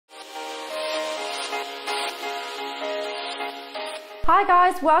Hi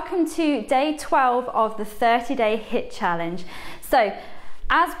guys, welcome to day 12 of the 30-day HIIT challenge. So,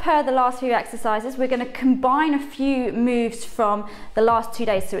 as per the last few exercises, we're going to combine a few moves from the last 2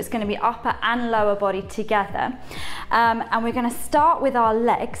 days. So it's going to be upper and lower body together. And we're going to start with our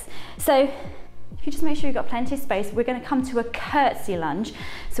legs. So if you just make sure you've got plenty of space, we're going to come to a curtsy lunge.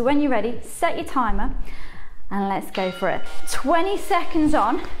 So when you're ready, set your timer and let's go for it. 20 seconds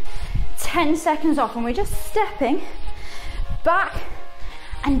on, 10 seconds off, and we're just stepping back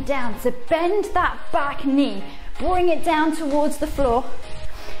and down. So bend that back knee, bring it down towards the floor.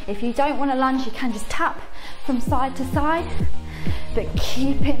 If you don't want to lunge, you can just tap from side to side, but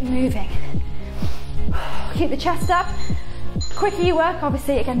keep it moving. Keep the chest up. The quicker you work,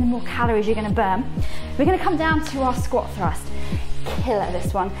 obviously, again, the more calories you're going to burn. We're going to come down to our squat thrust. Killer,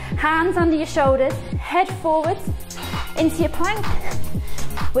 this one. Hands under your shoulders, head forwards into your plank.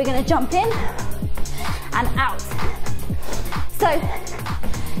 We're going to jump in and out. So,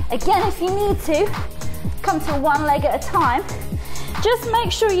 again, if you need to, come to one leg at a time. Just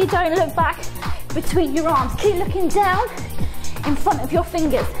make sure you don't look back between your arms. Keep looking down in front of your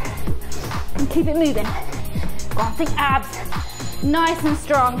fingers and keep it moving. Go on, think abs, nice and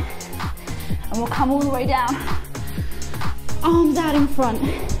strong. And we'll come all the way down. Arms out in front,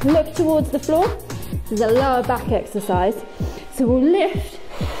 look towards the floor. This is a lower back exercise. So we'll lift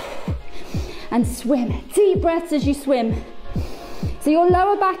and swim. Deep breaths as you swim. So your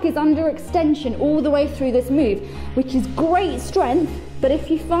lower back is under extension all the way through this move, which is great strength, but if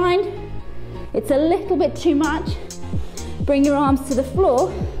you find it's a little bit too much, bring your arms to the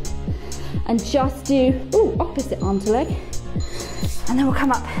floor and just do, opposite arm to leg. And then we'll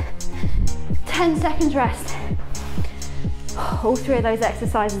come up. 10 seconds rest. All three of those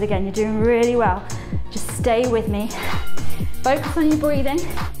exercises again, you're doing really well. Just stay with me. Focus on your breathing.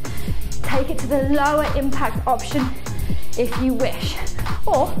 Take it to the lower impact option if you wish,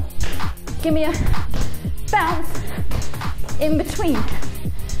 or give me a bounce in between,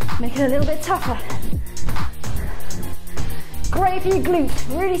 make it a little bit tougher. Great for your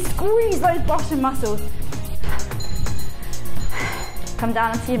glutes, really squeeze those bottom muscles. Come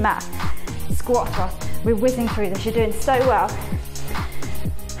down onto your mat, squat thrust. We're whizzing through this, you're doing so well.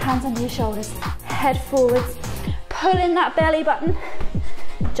 Hands under your shoulders, head forwards, pull in that belly button,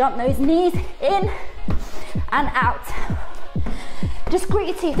 jump those knees in and out. Just grit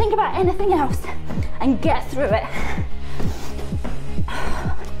your teeth, think about anything else and get through it.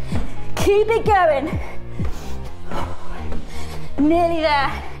 Keep it going. Nearly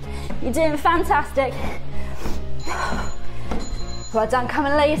there. You're doing fantastic. Well done, come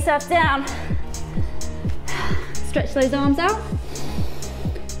and lay yourself down. Stretch those arms out.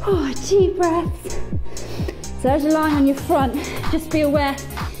 Deep breaths. So as you're lying on your front, just be aware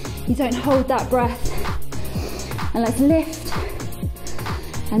you don't hold that breath. And let's lift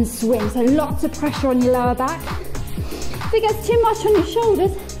and swim. So lots of pressure on your lower back. If it gets too much on your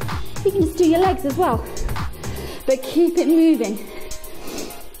shoulders, you can just do your legs as well. But keep it moving.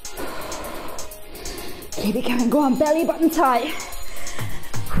 Keep it going. Go on, belly button tight.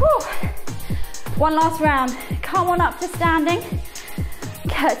 Whew. One last round. Come on up to standing.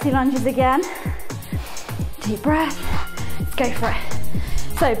 Curtsy lunges again. Deep breath. Let's go for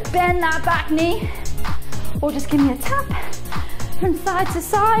it. So bend that back knee, or just give me a tap from side to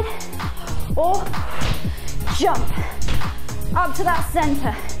side, or jump up to that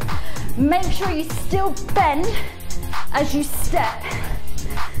center. Make sure you still bend as you step.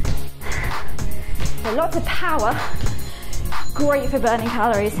 So lots of power, great for burning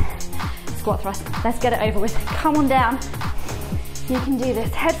calories. Squat thrust, let's get it over with. Come on down, you can do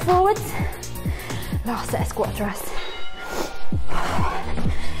this. Head forwards, last set of squat thrusts.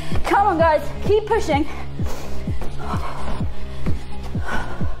 Come on guys, keep pushing.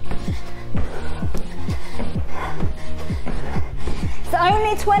 It's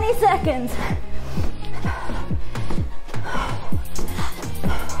only 20 seconds.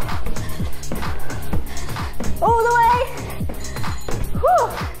 All the way. Whew.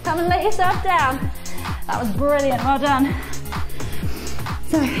 Come and lay yourself down. That was brilliant, well done.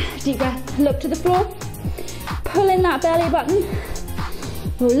 So, deep breath, look to the floor. Pull in that belly button.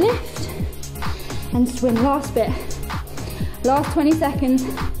 We'll lift and swim. Last bit. Last 20 seconds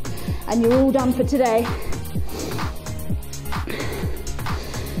and you're all done for today.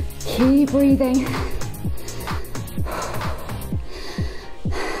 Keep breathing.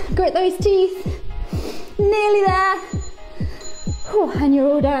 Grit those teeth. Nearly there. Whew, and you're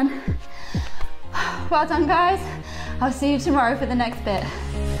all done. Well done guys. I'll see you tomorrow for the next bit.